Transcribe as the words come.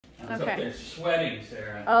Okay. Up there sweating,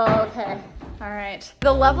 Sarah. Oh, okay. All right.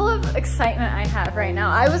 The level of excitement I have right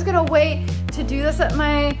now, I was gonna wait to do this at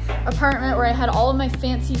my apartment where I had all of my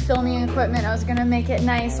fancy filming equipment. I was gonna make it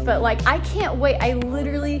nice, but like, I can't wait. I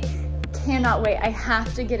literally cannot wait. I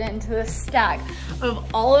have to get into this stack of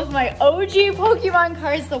all of my OG Pokemon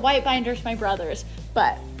cards, the white binders, my brother's,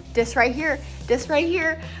 but this right here,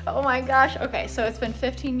 oh my gosh. Okay, so it's been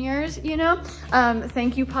 15 years, you know?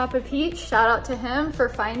 Thank you, Papa Peach. Shout out to him for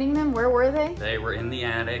finding them. Where were they? They were in the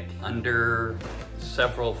attic under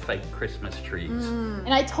several fake Christmas trees.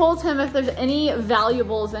 And I told him if there's any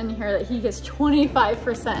valuables in here that he gets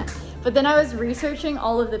 25%. But then I was researching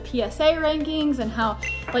all of the PSA rankings and how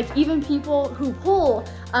like even people who pull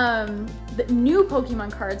the new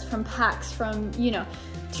Pokemon cards from packs from, you know,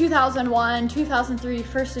 2001, 2003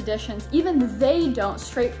 first editions, even they don't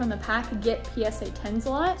straight from the pack get PSA 10s a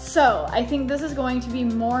lot. So I think this is going to be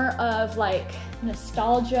more of like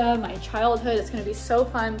nostalgia, my childhood. It's gonna be so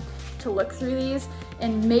fun to look through these,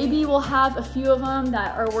 and maybe we'll have a few of them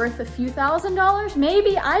that are worth a few $1,000s,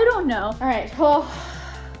 maybe, I don't know. All right, well,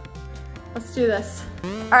 let's do this.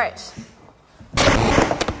 All right.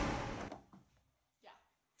 Yeah,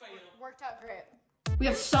 worked out great. We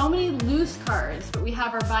have so many loose cards, but we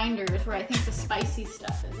have our binders where I think the spicy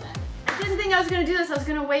stuff is in. I didn't think I was gonna do this. I was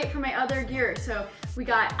gonna wait for my other gear. So we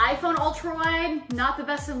got iPhone ultra wide, not the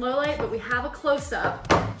best in low light, but we have a close up.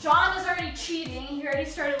 John is already cheating. He already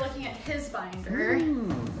started looking at his binder.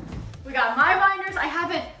 We got my binders. I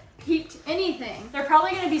haven't peeped anything. They're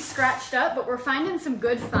probably gonna be scratched up, but we're finding some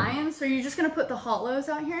good finds. So you're just gonna put the hollows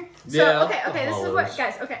out here? So, yeah, okay, this is what,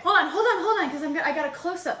 guys, okay. Hold on, because I gotta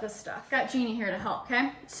close up this stuff. Got Jeannie here to help,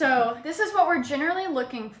 okay? So this is what we're generally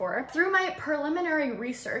looking for. Through my preliminary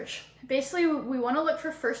research, basically we wanna look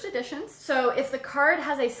for first editions. So if the card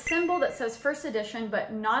has a symbol that says first edition,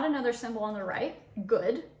 but not another symbol on the right,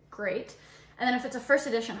 good, great. And then if it's a first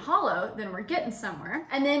edition holo, then we're getting somewhere.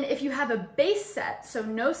 And then if you have a base set, so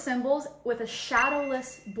no symbols with a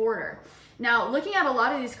shadowless border. Now, looking at a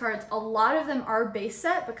lot of these cards, a lot of them are base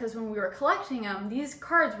set because when we were collecting them, these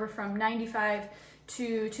cards were from 95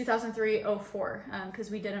 to 2003-04 because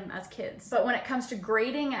we did them as kids. But when it comes to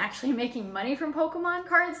grading and actually making money from Pokemon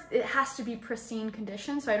cards, it has to be pristine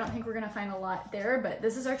condition. So I don't think we're gonna find a lot there, but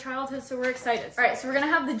this is our childhood, so we're excited. All right, so we're gonna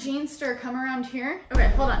have the Genester come around here. Okay,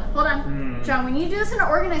 hold on. John, we need to do this in an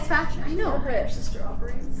organized fashion. I know, but sister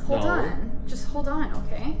operates. Hold on, just hold on,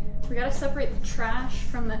 okay? We gotta separate the trash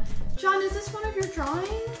from the... John, is this one of your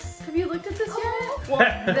drawings? Have you looked at this yet? Well,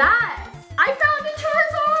 I found a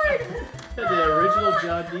Charizard! The original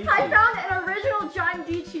John Dietschy. I found an original John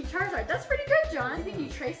Dietschy Charizard. That's pretty good, John. Do you think you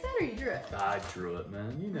traced that or you drew it? I drew it,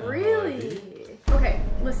 man. You know. Really? Okay,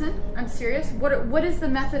 listen, I'm serious. What is the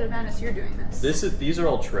method of madness you're doing this? These are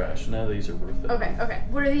all trash. None of these are worth it. Okay.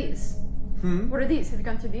 What are these? What are these? Have you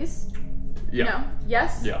gone through these? Yeah. No?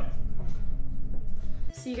 Yes? Yeah.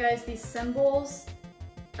 See, guys, these symbols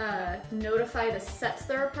notify the sets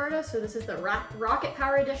they're a part of. So this is the Rocket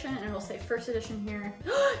Power Edition, and it'll say first edition here.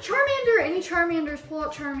 Charmander! Any Charmanders? Pull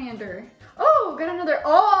out Charmander. Oh, got another.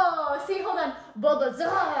 Oh, see, hold on.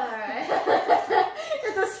 Bulbasaur.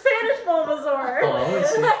 It's a Spanish Bulbasaur. Oh,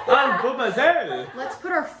 Bulbasaur. Let's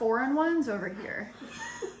put our 4-in-1s over here.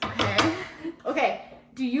 Okay.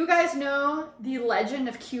 Do you guys know the legend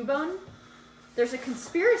of Cubone? There's a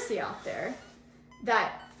conspiracy out there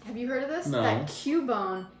that, have you heard of this? No. That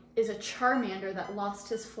Cubone is a Charmander that lost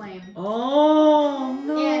his flame. Oh,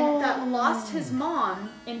 no. And that lost his mom,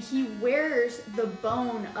 and he wears the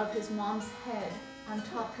bone of his mom's head on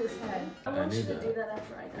top of his head. I want you to do that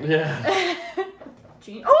after I die. Yeah.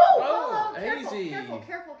 Gene. Oh, careful, easy.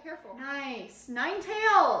 careful. Nice.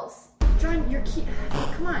 Ninetales. John, you're key.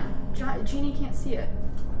 Come on. John, Jeannie can't see it.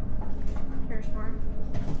 Here's more.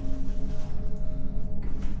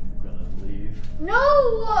 No!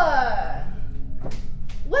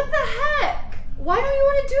 What the heck? Why don't you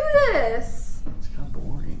want to do this? It's kind of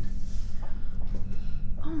boring.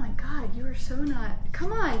 Oh my god, you are so not...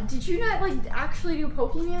 Come on, did you not like actually do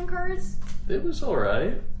Pokemon cards? It was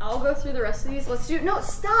alright. I'll go through the rest of these. Let's do... No,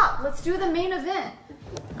 stop! Let's do the main event.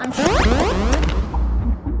 I'm sure...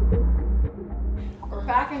 We're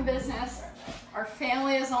back in business. Our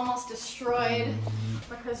family is almost destroyed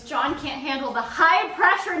because John can't handle the high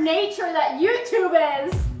pressure nature that YouTube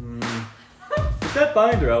is. Get that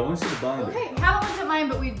binder out. I want to see the binder. Okay, we haven't looked at mine,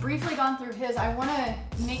 but we've briefly gone through his. I want to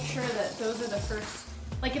make sure that those are the first,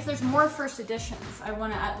 like if there's more first editions, I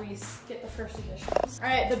want to at least get the first editions. All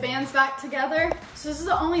right, the band's back together. So this is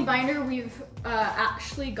the only binder we've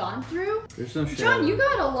actually gone through. There's some shadow. John, you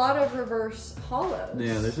got a lot of reverse hollows.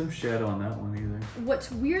 Yeah, there's no shadow on that one either.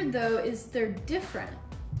 What's weird though is they're different.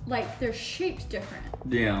 like they're shaped different.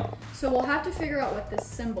 Yeah. So we'll have to figure out what this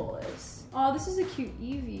symbol is. Oh, this is a cute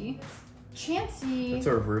Eevee. Chansey. It's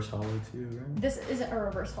a reverse holo too, right? This isn't a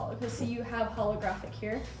reverse holo because see you have holographic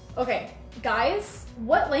here. Okay, guys,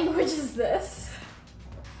 what language is this?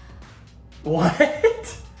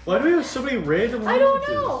 What? Why do we have so many random I languages?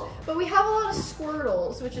 don't know, but we have a lot of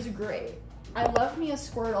Squirtles, which is great. I love me a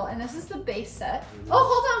Squirtle, and this is the base set. Oh,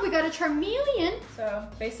 hold on, we got a Charmeleon. So,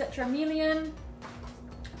 base set Charmeleon.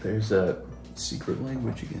 There's that secret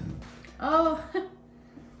language again. Oh,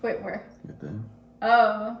 wait, where? Right there.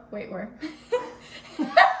 Oh, wait, where?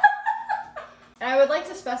 And I would like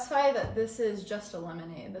to specify that this is just a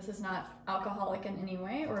lemonade. This is not alcoholic in any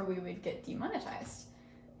way, or we would get demonetized.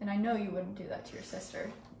 And I know you wouldn't do that to your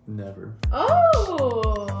sister. Never.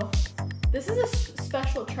 Oh, this is a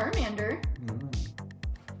special Charmander.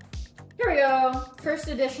 Here we go. First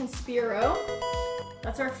edition Spearow.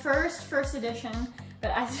 That's our first edition.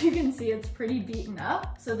 But as you can see, it's pretty beaten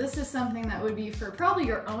up. So this is something that would be for probably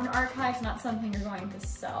your own archives, not something you're going to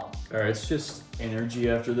sell. All right, it's just energy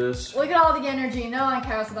after this. Look at all the energy. No one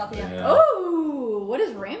cares about the energy. Yeah. Oh, what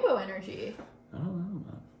is rainbow energy? I don't know,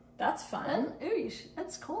 man. That's fun.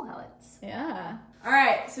 That's cool how it's. Yeah. All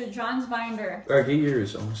right, so John's binder. All right, get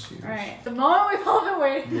yours. I want to see yours. All right, the moment we've all been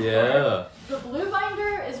waiting Yeah. for. The blue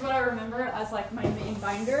binder is what I remember as like my main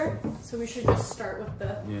binder. So we should just start with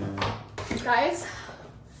the, Yeah. guys.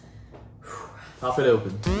 Pop it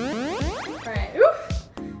open. All right,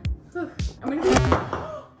 ooh. I'm gonna be.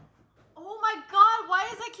 Oh my God, why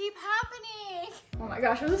does that keep happening? Oh my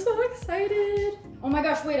gosh, I'm so excited. Oh my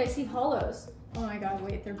gosh, wait, I see hollows. Oh my God,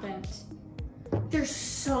 wait, they're bent. There's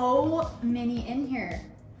so many in here.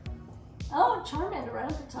 Oh, Charmander right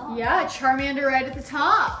at the top. Yeah, Charmander right at the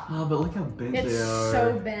top. Oh, but look how bent It's they are.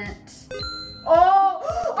 so bent.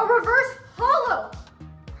 Oh, a reverse hollow.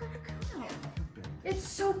 It's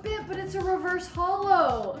so bent, but it's a reverse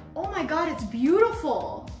hollow. Oh my God, it's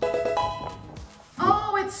beautiful.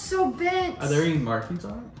 Oh, it's so bent. Are there any markings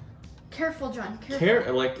on it? Careful, John,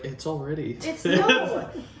 careful. Like, it's already. It's no,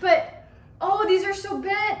 but, oh, these are so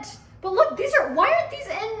bent. But look, these are, why aren't these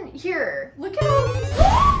in here? Look at all these.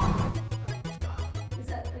 Is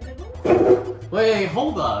that a good one? Wait,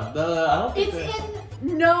 hold on. I don't think It's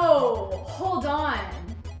in, no, hold on.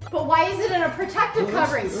 But why is it in a protective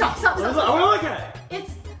covering? Stop. I want to look at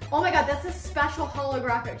It's, oh my God, that's a special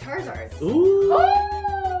holographic Charizard. it. Ooh.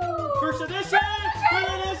 Oh! First edition!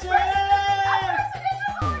 First edition!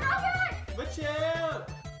 Watch out!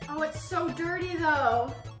 Oh, it's so dirty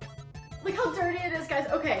though. Look how dirty it is, guys.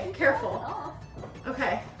 Okay, careful. Oh.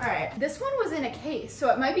 Okay, all right. This one was in a case, so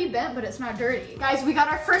it might be bent, but it's not dirty. Guys, we got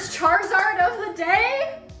our first Charizard of the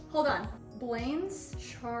day. Hold on. Blaine's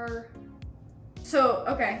Char... So,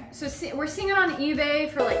 okay, so we're seeing it on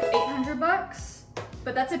eBay for like 800 bucks,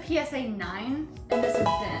 but that's a PSA 9, and this is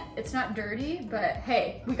bent. It's not dirty, but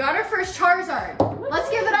hey, we got our first Charizard. Let's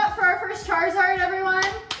give it up for our first Charizard, everyone.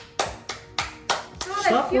 God,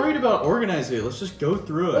 Stop worried about organizing it. Let's just go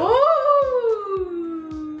through it.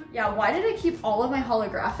 Ooh! Yeah, why did I keep all of my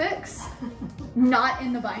holographics not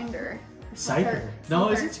in the binder? Scyther. No,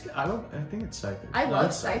 is it? I think it's Scyther. I No, love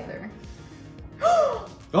it's Scyther.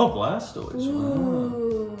 Oh, Blastoise. Wow.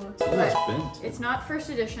 Ooh. Oh, that's But bent. it's not first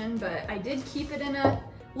edition, but I did keep it in a...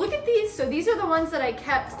 Look at these. So these are the ones that I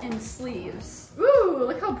kept in sleeves. Ooh,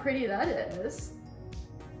 look how pretty that is.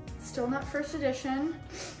 Still not first edition.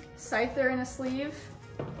 Scyther in a sleeve.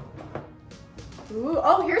 Ooh,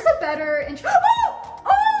 oh, here's a better... Oh!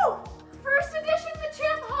 Oh! First edition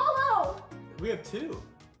Machamp Hollow! We have two.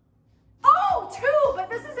 Oh, two, but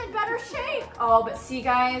this is in better shape. Oh, but see,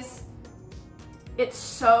 guys, it's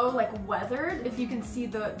so like weathered. If you can see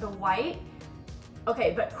the white.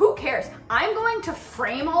 Okay, but who cares? I'm going to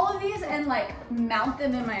frame all of these and like mount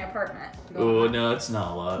them in my apartment. Oh, no, it's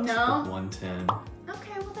not a lot. It's No? like 110.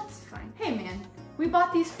 Okay, well that's fine. Hey man, we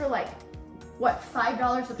bought these for like, what, $5 a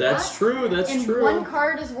pop? That's true, that's and true. one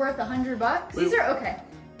card is worth $100. These Wait. are, okay.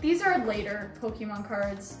 These are later Pokemon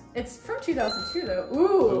cards. It's from 2002 though.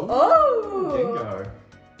 Ooh, oh! Gengar.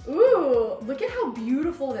 Ooh, look at how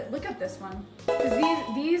beautiful that, look at this one.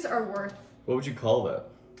 Because these are worth, What would you call that?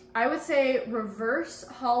 I would say reverse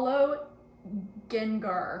hollow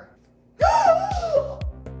Gengar. Oh,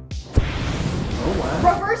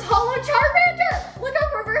 wow. Reverse hollow Charmander! Look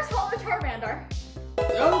up reverse hollow Charmander.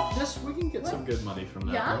 Oh, we can get some good money from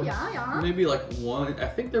that. Yeah, one. yeah. Maybe like one, I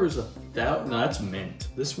think there was 1,000, no, that's mint.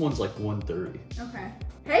 This one's like 130. Okay.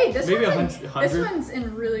 Hey, this Maybe one's in, 100? this one's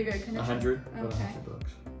in really good condition. 100? About Okay.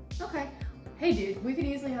 $100. Okay. Hey dude, we could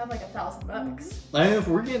easily have like $1,000. I mean, if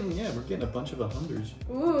we're getting a bunch of 100s.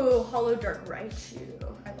 Ooh, hollow dark Raichu.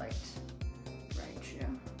 I liked Raichu.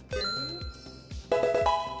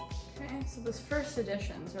 So those first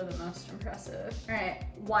editions are the most impressive. All right,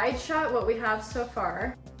 wide shot, what we have so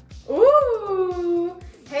far. Ooh!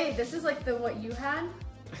 Hey, this is like what you had?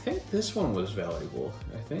 I think this one was valuable.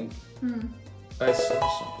 I think. I saw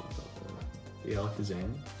something about that. The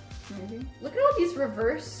Alakazam. Maybe. Look at all these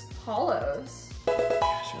reverse hollows.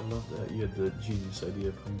 Gosh, I love that. You had the genius idea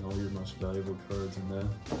of putting all your most valuable cards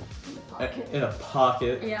in a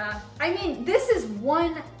pocket. Yeah. I mean, this is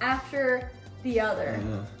one after the other.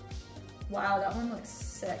 Yeah. Wow, that one looks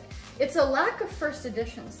sick. It's a lack of first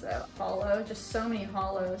editions though. Hollow, just so many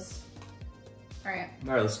hollows. All right.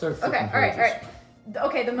 All right, let's start flipping Okay, all right, pages. all right.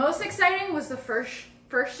 Okay, the most exciting was the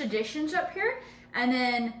first editions up here, and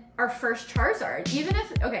then our first Charizard. Even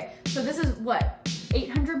if, okay, so this is what,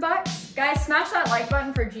 800 bucks? Guys, smash that like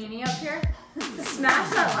button for Jeannie up here. Smash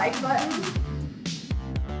that like button.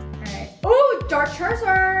 All right. Oh, Dark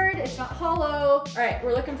Charizard. It's not hollow. All right,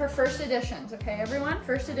 we're looking for first editions, okay, everyone?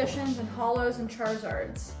 First editions and hollows and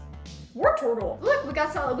Charizards. War Turtle. Look, we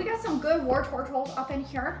got some good War Turtles up in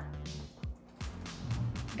here.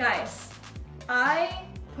 Guys, I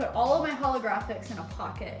put all of my holographics in a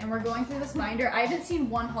pocket, and we're going through this binder. I haven't seen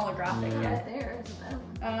one holographic yet. There, isn't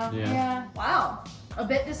it? Yeah. Wow. A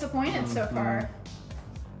bit disappointed so far.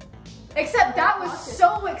 Except that was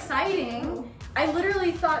so exciting. I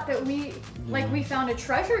literally thought that we found a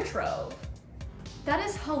treasure trove. That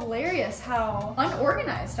is hilarious how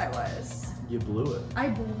unorganized I was. You blew it. I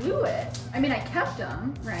blew it. I mean, I kept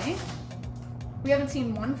them, right? We haven't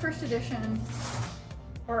seen one first edition.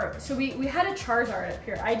 So we had a Charizard up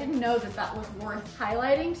here. I didn't know that was worth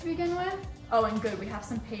highlighting to begin with. Oh, and good, we have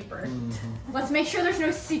some paper. Let's make sure there's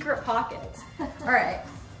no secret pockets. All right,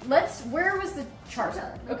 where was the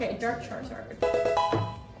Charizard? Okay, Dark Charizard.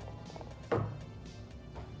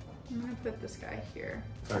 I'm gonna put this guy here.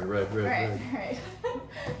 All right, red. All right.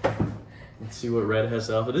 Let's see what red has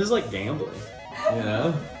to offer. This is like gambling, you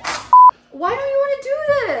know? Why don't you want to do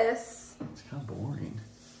this? It's kind of boring.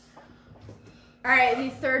 All right, the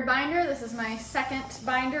third binder. This is my second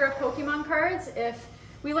binder of Pokemon cards. If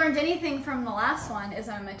we learned anything from the last one, is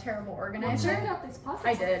I'm a terrible organizer. Well, check out these pockets.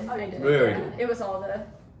 I did. Very good. It was all the.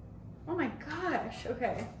 Oh my gosh.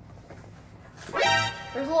 Okay.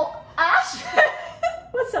 There's a little Ash.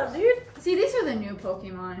 What's up, dude? See, these are the new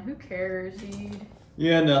Pokemon. Who cares, dude?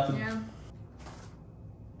 Yeah, nothing. Yeah.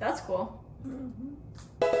 That's cool.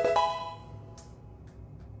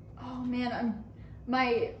 Oh man,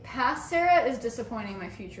 my past Sarah is disappointing my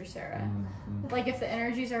future Sarah. Like if the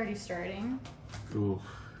energy's already starting. Oof.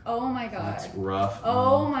 Oh my god. That's rough.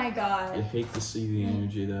 Oh my You god. hate to see the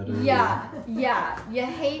energy that early. Yeah. You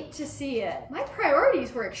hate to see it. My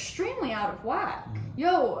priorities were extremely out of whack.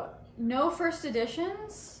 Yo, no first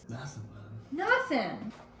editions? Nothing, man.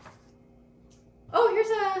 Nothing. Oh, here's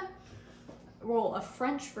a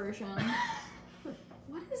French version.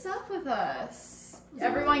 What is up with us?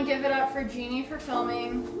 Everyone give it up for Jeannie for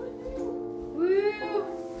filming. Woo!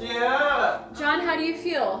 Yeah! John, how do you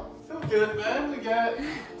feel? Feel good, man.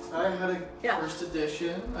 I had Yeah. first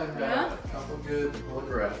edition. I had Yeah. a couple good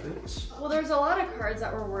holographics. Well, there's a lot of cards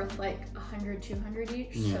that were worth like 100, 200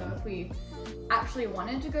 each. Yeah. So if we actually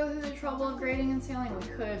wanted to go through the trouble of grading and sailing, we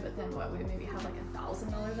could, but then what, we maybe have like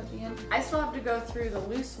 $1,000 at the end. I still have to go through the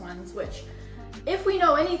loose ones, which if we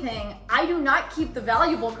know anything, I do not keep the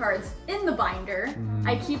valuable cards in the binder.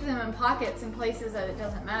 I keep them in pockets in places that it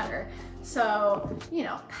doesn't matter. So, you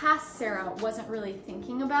know, past Sarah wasn't really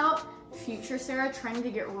thinking about future Sarah trying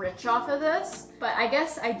to get rich off of this, but I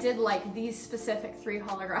guess I did like these specific 3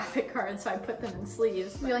 holographic cards, so I put them in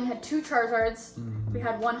sleeves. We only had 2 Charizards. We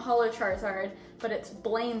had 1 holo Charizard, but it's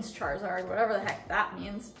Blaine's Charizard, whatever the heck that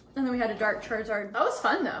means. And then we had a Dark Charizard. That was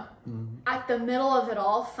fun though. At the middle of it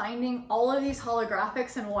all, finding all of these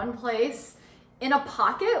holographics in one place in a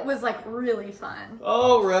pocket was like really fun.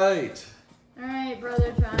 All right. All right,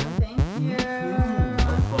 Brother John, thank you.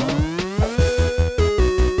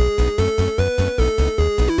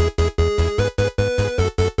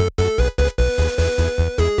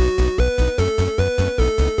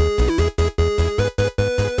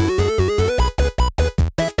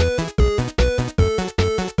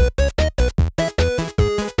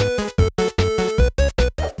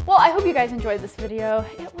 You guys enjoyed this video.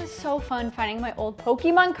 It was so fun finding my old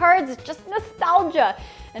Pokemon cards. It's just nostalgia,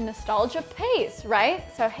 and nostalgia pays, right?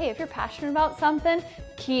 So hey, if you're passionate about something,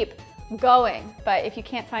 keep going. But if you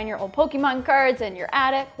can't find your old Pokemon cards in your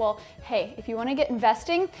attic, well, hey, if you want to get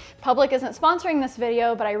investing, Public isn't sponsoring this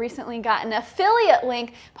video, but I recently got an affiliate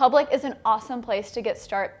link. Public is an awesome place to get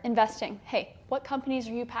started investing. Hey, What companies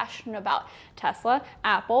are you passionate about? Tesla,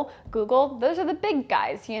 Apple, Google, those are the big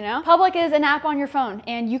guys, you know? Public is an app on your phone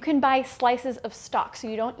and you can buy slices of stock, so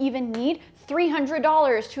you don't even need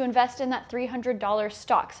 $300 to invest in that $300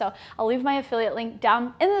 stock. So I'll leave my affiliate link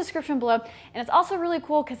down in the description below. And it's also really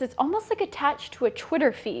cool because it's almost like attached to a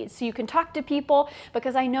Twitter feed. So you can talk to people,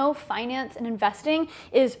 because I know finance and investing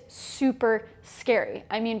is super scary.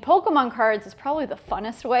 I mean, Pokemon cards is probably the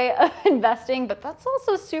funnest way of investing, but that's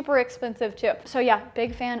also super expensive too. So yeah,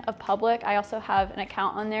 big fan of Public. I also have an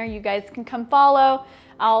account on there. You guys can come follow.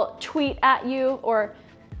 I'll tweet at you or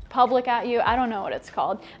public at you. I don't know what it's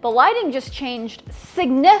called. The lighting just changed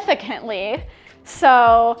significantly.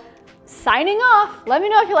 So signing off. Let me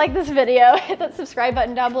know if you like this video. Hit that subscribe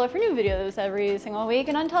button down below for new videos every single week.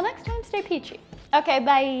 And until next time, stay peachy. Okay,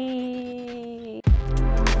 bye.